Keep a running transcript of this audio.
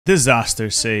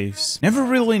Disaster saves. Never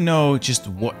really know just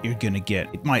what you're gonna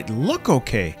get. It might look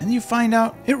okay, and you find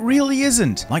out it really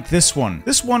isn't. Like this one.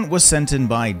 This one was sent in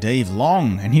by Dave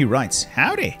Long, and he writes,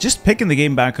 "Howdy. Just picking the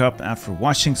game back up after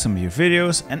watching some of your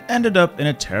videos and ended up in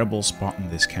a terrible spot in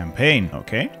this campaign,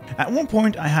 okay? At one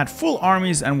point, I had full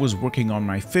armies and was working on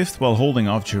my 5th while holding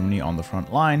off Germany on the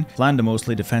front line. Planned a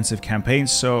mostly defensive campaign,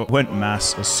 so went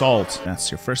mass assault. That's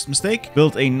your first mistake.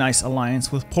 Built a nice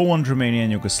alliance with Poland, Romania,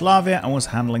 and Yugoslavia, and was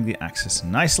handling the Axis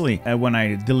nicely. When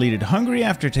I deleted Hungary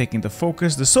after taking the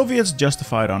focus, the Soviets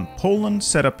justified on Poland,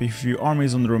 set up a few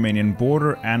armies on the Romanian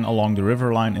border and along the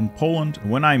river line in Poland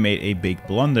when I made a big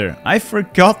blunder. I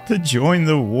forgot to join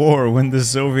the war when the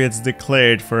Soviets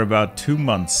declared for about 2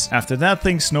 months. After that,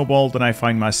 things snowballed and I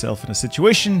find myself in a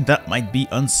situation that might be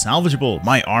unsalvageable.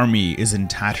 My army is in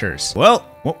tatters. Well,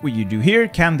 what will you do here?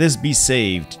 Can this be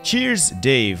saved? Cheers,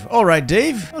 Dave. Alright,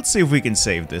 Dave, let's see if we can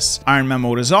save this. Iron Man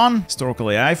mode is on. Historical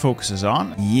AI focus is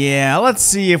on. Yeah, let's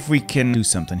see if we can do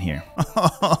something here.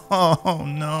 Oh,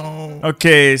 no.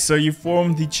 Okay, so you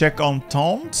formed the Czech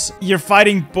Entente. You're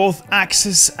fighting both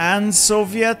Axis and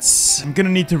Soviets. I'm gonna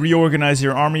need to reorganize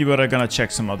your army, but I'm gonna check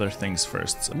some other things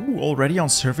first. Ooh, already on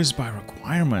service by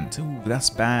requirement. Ooh, that's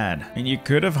bad. And you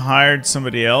could have hired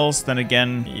somebody else. Then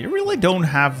again, you really don't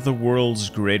have the world's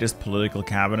greatest political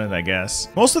cabinet, I guess.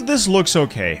 Most of this looks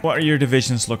okay. What are your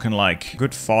divisions looking like?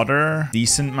 Good fodder,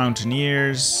 decent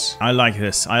mountaineers. I like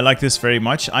this. I like this very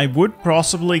much. I would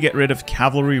possibly get rid of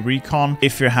cavalry recon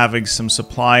if you're having some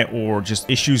supply or just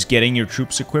issues getting your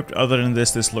troops equipped. Other than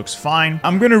this, this looks fine.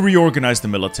 I'm gonna reorganize the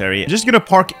military. I'm just gonna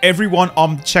park everyone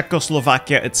on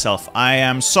Czechoslovakia itself. I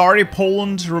am sorry,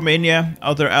 Poland, Romania,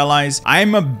 other allies.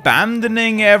 I'm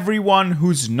abandoning everyone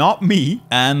who's not me,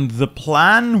 and the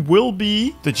plan will be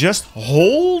to just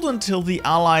hold until the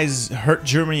Allies hurt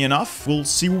Germany enough. We'll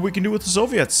see what we can do with the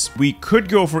Soviets. We could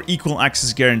go for equal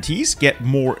access guarantees, get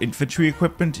more infantry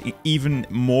equipment, even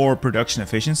more production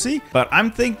efficiency, but I'm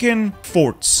thinking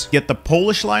forts. Get the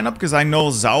Polish lineup, because I know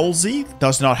Zaolzie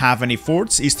does not have any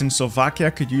forts. Eastern Slovakia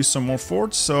could use some more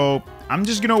forts, so I'm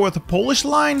just gonna go with the Polish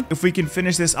line. If we can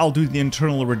finish this, I'll do the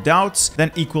internal redoubts, then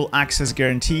equal access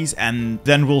guarantees, and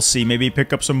then we'll see. Maybe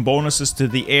pick up some bonuses to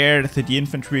the air, to the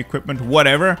infantry equipment,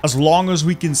 whatever, as long as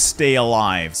we can stay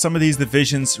alive. Some of these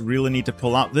divisions really need to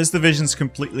pull out. This division's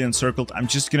completely encircled. I'm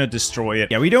just gonna destroy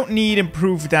it. Yeah, we don't need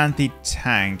improved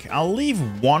anti-tank. I'll leave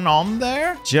one on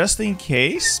there, just in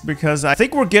case, because I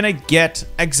think we're gonna get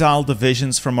exiled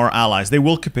divisions from our allies. They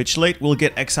will capitulate, we'll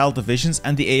get exiled divisions,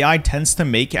 and the AI tends to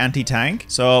make anti-tank.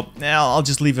 So yeah, I'll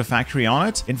just leave a factory on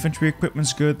it. Infantry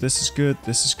equipment's good. This is good.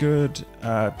 This is good.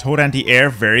 Towed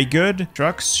anti-air, very good.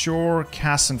 Trucks, sure.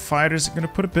 CAS and fighters. I'm gonna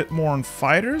put a bit more on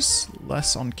fighters,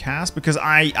 less on CAS, because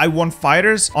I want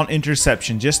fighters on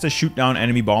interception just to shoot down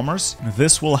enemy bombers.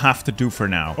 This will have to do for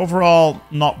now. Overall,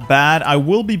 not bad. I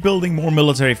will be building more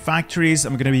military factories.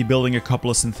 I'm gonna be building a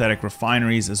couple of synthetic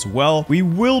refineries as well. We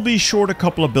will be short a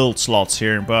couple of build slots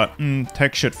here, but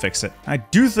tech should fix it. I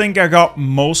do think I got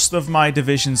most of my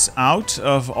divisions out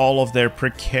of all of their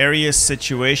precarious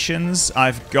situations.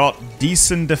 I've got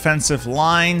decent defensive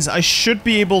lines. I should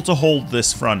be able to hold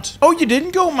this front. Oh, you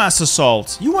didn't go mass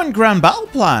assault. You went grand battle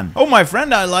plan. Oh, my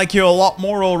friend, I like you a lot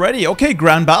more already. Okay,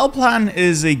 grand battle plan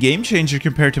is a game changer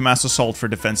compared to mass assault for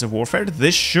defensive warfare.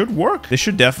 This should work. This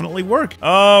should definitely work.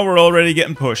 Oh, we're already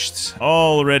getting pushed.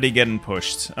 Already getting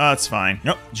pushed. That's fine.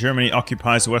 Nope. Germany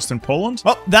occupies Western Poland.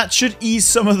 Well, that should ease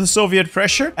some of the Soviet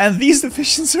pressure. And these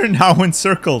divisions are now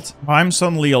encircled. I'm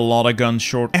suddenly a lot of guns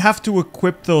short. I have to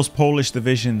equip those Polish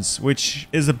divisions, which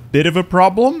is a bit of a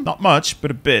problem. Not much,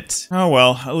 but a bit. Oh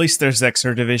well, at least there's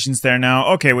extra divisions there now.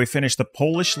 Okay, we finished the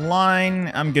Polish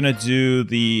line. I'm gonna do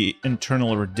the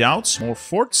internal redoubts, more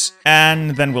forts,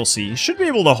 and then we'll see. Should be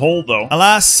able to hold though.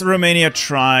 Alas, Romania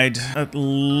tried. At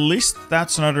least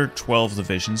that's another 12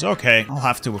 divisions. Okay, I'll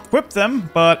have to equip them,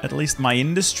 but at least my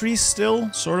industry's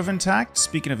still sort of intact.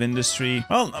 Speaking of industry,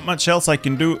 well, not much else I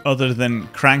can do other than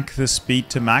crank the speed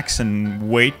to max and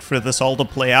wait for this all to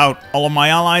play out. All of my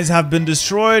allies have been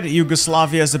destroyed.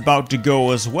 Yugoslavia is about to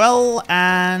go as well,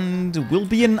 and will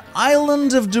be an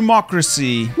island of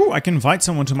democracy. Ooh, I can invite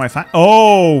someone to my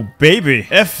oh, baby.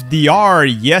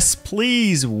 FDR, yes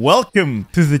please. Welcome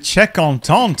to the Czech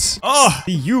Entente. Oh,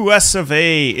 the US of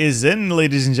A is in,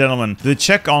 ladies and gentlemen. The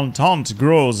Czech Entente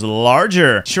grows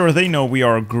larger. Sure, they know we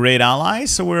are a great ally,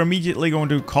 so we're immediately going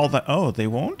to call that. Oh, they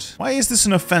won't? Why is this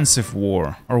an offensive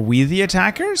war? Are we the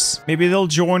attackers? Maybe they'll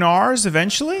join ours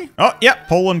eventually? Oh, yeah,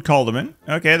 Poland called them in.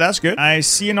 Okay, that's good. I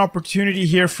see an opportunity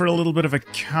here for a little bit of a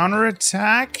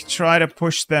counterattack. Try to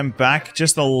push them back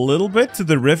just a little bit to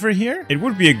the river here. It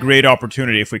would be a great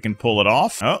opportunity if we can pull it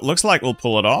off. Oh, looks like we'll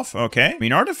pull it off. Okay. I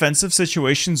mean, our defensive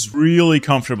situation's really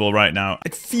comfortable right now.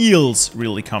 It feels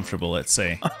really comfortable, let's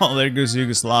say. Oh, there goes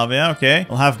Yugoslavia. Okay.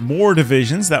 We'll have more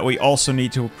divisions that we also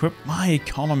need to equip. My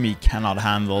economy cannot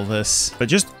handle this. But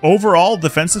just overall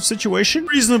defensive situation,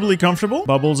 reasonably comfortable.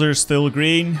 Bubbles are still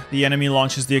green. The enemy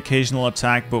launches the occasional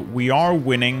attack, but we are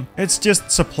winning. It's just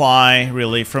supply,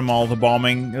 really, from all the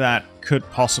bombing that could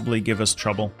possibly give us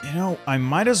trouble. You know, I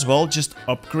might as well just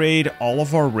upgrade all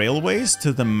of our railways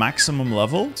to the maximum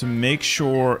level to make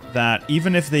sure that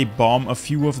even if they bomb a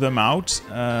few of them out,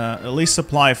 at least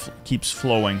supply keeps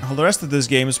flowing. Well, the rest of this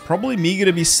game is probably me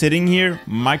gonna be sitting here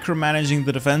micromanaging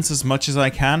the defense as much as I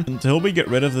can until we get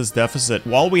rid of this deficit.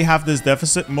 While we have this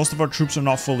deficit, most of our troops are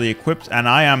not fully equipped and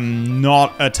I am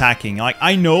not attacking. Like,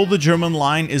 I know the German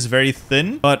line is very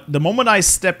thin, but the moment I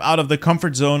step out of the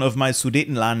comfort zone of my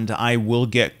Sudetenland, I will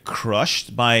get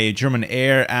crushed by German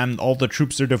air and all the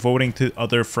troops they're devoting to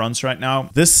other fronts right now.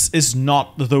 This is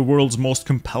not the world's most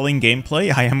compelling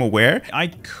gameplay, I am aware. I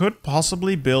could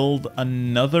possibly build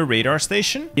another radar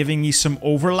station, giving me some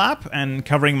overlap and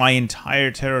covering my entire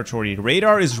territory.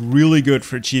 Radar is really good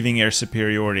for achieving air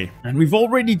superiority. And we've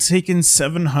already taken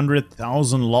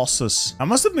 700,000 losses. That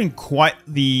must have been quite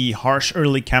the harsh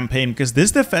early campaign because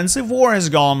this defensive war has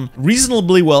gone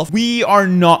reasonably well. We are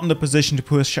not in the position to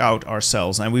push out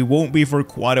ourselves and we won't be for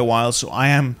quite a while, so I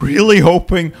am really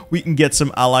hoping we can get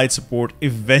some allied support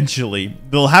eventually.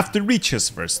 They'll have to reach us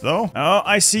first though. Oh,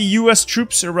 I see US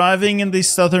troops arriving in the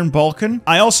southern Balkan.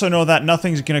 I also know that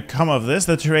nothing's gonna come of this.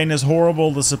 The terrain is horrible,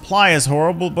 the supply is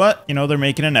horrible, but you know, they're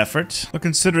making an effort. But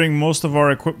considering most of our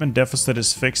equipment deficit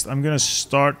is fixed, I'm gonna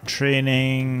start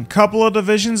training a couple of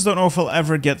divisions. Don't know if I'll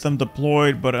ever get them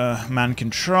deployed, but man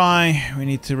can try. We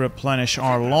need to replenish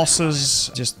our losses.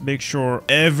 Just make sure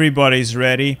everybody's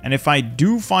ready. And if I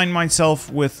do find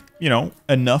myself with, you know,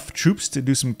 enough troops to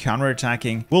do some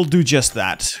counterattacking, we'll do just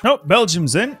that. Oh,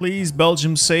 Belgium's in. Please,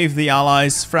 Belgium, save the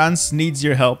Allies. France needs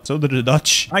your help. So do the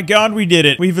Dutch. My God, we did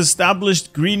it. We've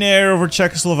established green air over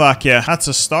Czechoslovakia. That's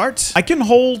a start. I can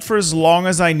hold for as long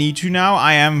as I need to now.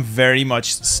 I am very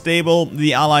much stable.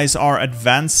 The Allies are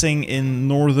advancing in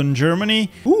northern Germany.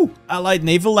 Ooh, Allied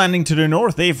naval landing to the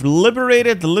north. They've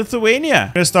liberated Lithuania.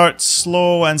 I'm gonna start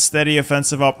slow and steady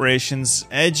offensive operations.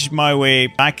 Edge my way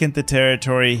back into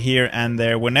territory here and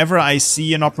there. Whenever I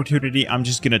see an opportunity, I'm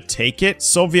just gonna take it.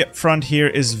 Soviet front here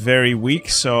is very weak,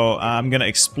 so I'm gonna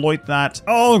exploit that.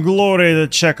 All glory to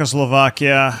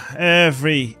Czechoslovakia.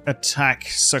 Every attack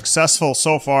successful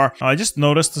so far. I just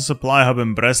noticed the supply hub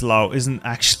in Breslau isn't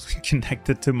actually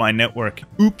connected to my network.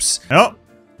 Oops. Oh,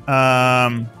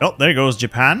 there goes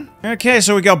Japan. Okay,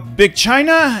 so we got Big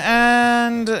China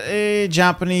and a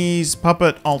Japanese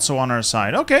puppet also on our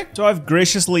side. Okay, so I've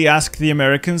graciously asked the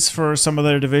Americans for some of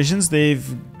their divisions.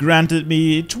 They've granted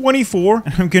me 24,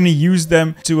 and I'm going to use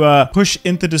them to push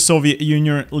into the Soviet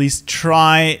Union, or at least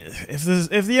try.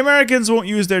 If the Americans won't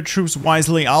use their troops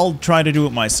wisely, I'll try to do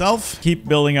it myself. Keep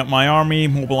building up my army,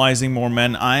 mobilizing more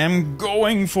men. I am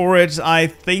going for it. I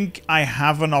think I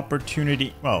have an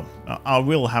opportunity. Well, I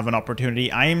will have an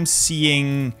opportunity. I am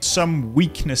seeing some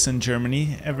weakness in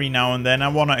Germany every now and then. I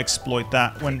want to exploit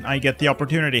that when I get the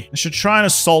opportunity. I should try and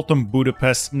assault on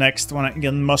Budapest next when I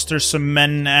can muster some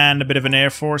men and a bit of an air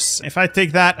force. If I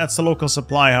take that, that's the local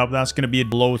supply hub. That's going to be a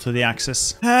blow to the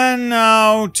Axis. And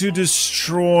now to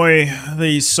destroy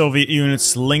the Soviet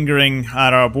units lingering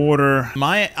at our border.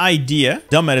 My idea,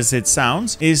 dumb as it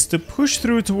sounds, is to push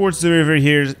through towards the river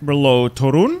here below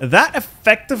Torun. That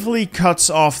effectively cuts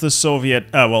off the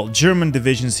Soviet, German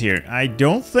divisions here. I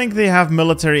don't think they have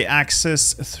military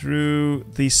access through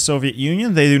the Soviet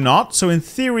Union. They do not. So in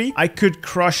theory, I could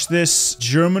crush this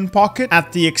German pocket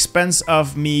at the expense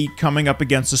of me coming up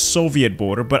against the Soviet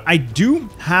border. But I do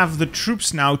have the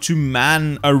troops now to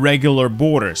man a regular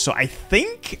border. So I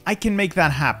think I can make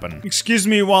that happen. Excuse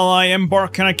me while I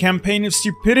embark on a campaign of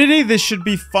stupidity. This should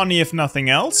be funny if nothing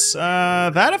else.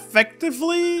 That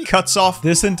effectively cuts off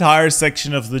this entire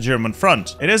section of the German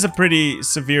front. It is a pretty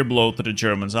severe blow to the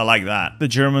Germans. I like that. The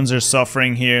Germans are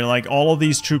suffering here. Like, all of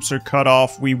these troops are cut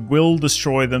off. We will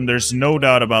destroy them. There's no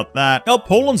doubt about that. Well,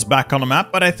 Poland's back on the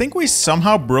map, but I think we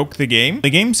somehow broke the game. The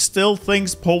game still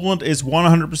thinks Poland is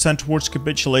 100% towards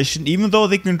capitulation, even though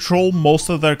they control most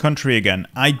of their country again.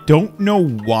 I don't know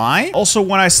why. Also,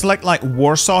 when I select like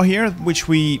Warsaw here, which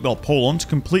Poland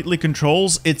completely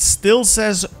controls, it still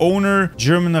says owner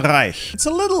German Reich. It's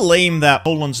a little lame that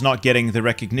Poland's not getting getting the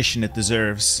recognition it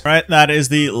deserves. All right, that is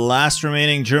the last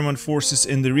remaining German forces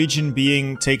in the region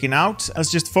being taken out.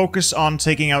 Let's just focus on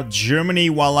taking out Germany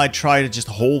while I try to just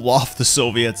hold off the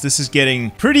Soviets. This is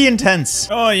getting pretty intense.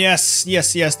 Oh, yes,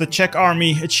 yes, yes. The Czech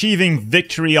army achieving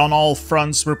victory on all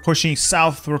fronts. We're pushing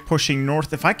south, we're pushing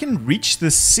north. If I can reach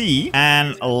the sea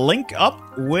and link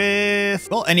up with,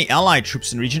 well, any allied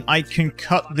troops in the region, I can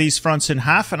cut these fronts in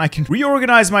half and I can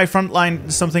reorganize my front line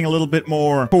to something a little bit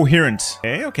more coherent.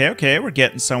 Okay. We're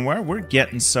getting somewhere. We're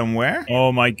getting somewhere.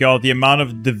 Oh my god, the amount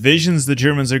of divisions the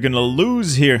Germans are gonna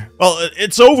lose here. Well,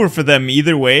 it's over for them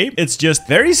either way. It's just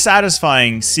very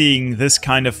satisfying seeing this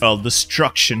kind of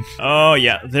destruction. Oh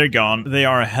yeah, they're gone. They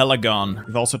are hella gone.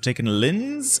 We've also taken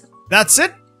Linz. That's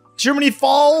it. Germany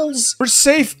falls. We're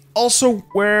safe. Also,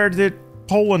 where did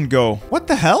Poland go? What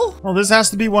the hell? Well, this has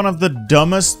to be one of the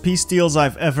dumbest peace deals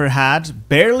I've ever had.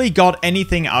 Barely got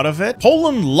anything out of it.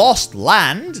 Poland lost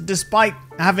land despite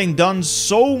having done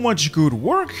so much good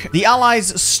work. The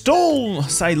Allies stole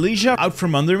Silesia out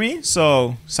from under me,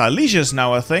 so Silesia is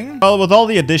now a thing. Well, with all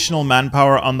the additional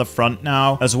manpower on the front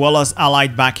now, as well as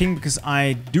Allied backing, because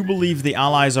I do believe the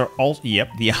Allies are also,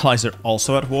 the Allies are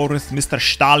also at war with Mr.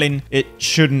 Stalin, it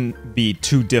shouldn't be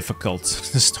too difficult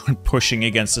to start pushing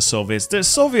against the Soviets. The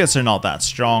Soviets are not that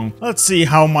strong. Let's see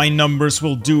how my numbers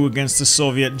will do against the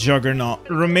Soviet juggernaut.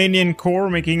 Romanian Corps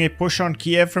making a push on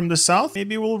Kiev from the south.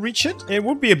 Maybe we'll reach it. It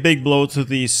would be a big blow to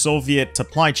the Soviet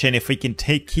supply chain if we can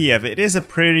take Kiev. It is a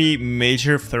pretty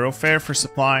major thoroughfare for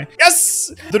supply.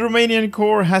 Yes! The Romanian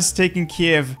Corps has taken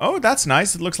Kiev. Oh, that's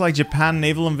nice. It looks like Japan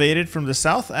naval invaded from the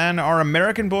south and our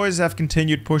American boys have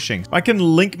continued pushing. If I can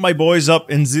link my boys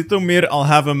up in Zitomir, I'll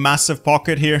have a massive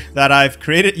pocket here that I've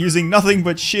created using nothing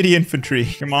but shitty infantry.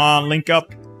 Come on, link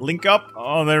up. Link up.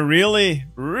 Oh, they're really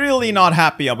not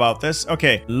happy about this.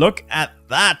 Okay, look at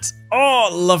that. Oh,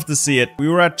 love to see it. We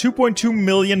were at 2.2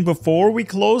 million before we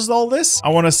closed all this. I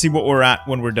want to see what we're at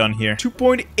when we're done here.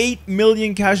 2.8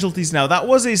 million casualties now. That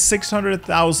was a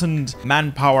 600,000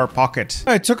 manpower pocket.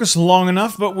 It took us long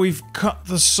enough, but we've cut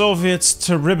the Soviets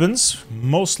to ribbons.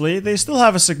 Mostly. They still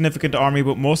have a significant army,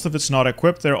 but most of it's not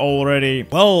equipped. They're already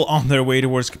well on their way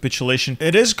towards capitulation.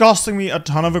 It is costing me a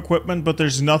ton of equipment, but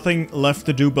there's nothing left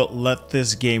to do but let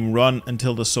this game run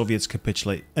until the Soviets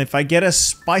capitulate. If I get a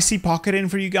spicy pocket in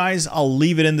for you guys, I'll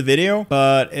leave it in the video,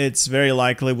 but it's very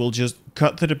likely we'll just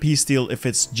cut to the peace deal if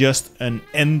it's just an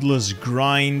endless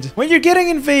grind. When you're getting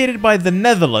invaded by the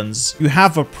Netherlands, you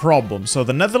have a problem. So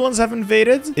the Netherlands have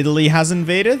invaded, Italy has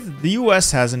invaded, the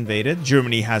US has invaded,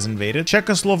 Germany has invaded,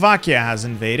 Czechoslovakia has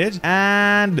invaded,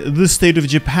 and the state of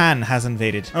Japan has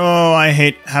invaded. Oh, I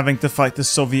hate having to fight the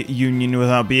Soviet Union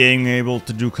without being able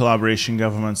to do collaboration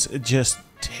governments. It just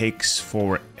takes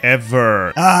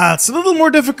forever. It's a little more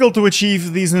difficult to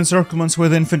achieve these encirclements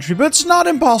with infantry, but it's not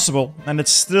impossible, and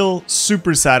it's still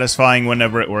super satisfying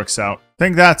whenever it works out. I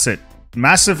think that's it.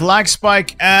 Massive lag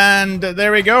spike, and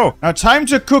there we go. Now time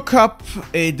to cook up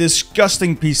a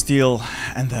disgusting peace deal,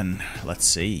 and then let's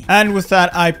see. And with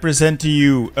that, I present to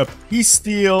you a peace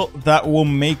deal that will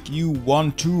make you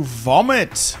want to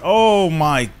vomit. Oh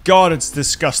my god, it's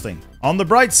disgusting. On the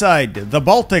bright side, the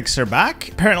Baltics are back.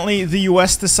 Apparently, the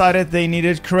US decided they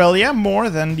needed Karelia more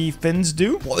than the Finns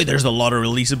do. Boy, there's a lot of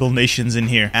releasable nations in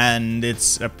here. And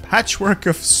it's a patchwork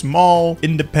of small,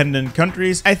 independent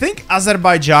countries. I think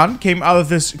Azerbaijan came out of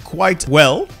this quite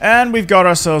well. And we've got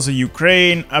ourselves a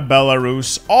Ukraine, a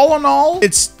Belarus. All in all,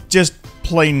 it's just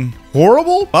plain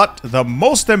horrible, but the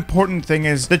most important thing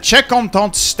is the Czech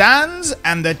Entente stands,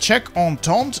 and the Czech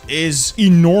Entente is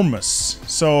enormous.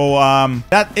 So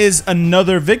that is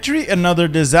another victory, another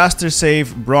disaster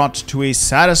save brought to a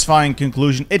satisfying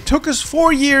conclusion. It took us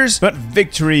 4 years, but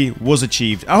victory was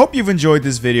achieved. I hope you've enjoyed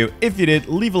this video. If you did,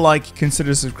 leave a like,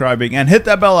 consider subscribing, and hit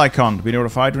that bell icon to be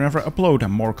notified whenever I upload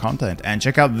more content. And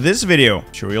check out this video.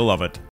 I'm sure you'll love it.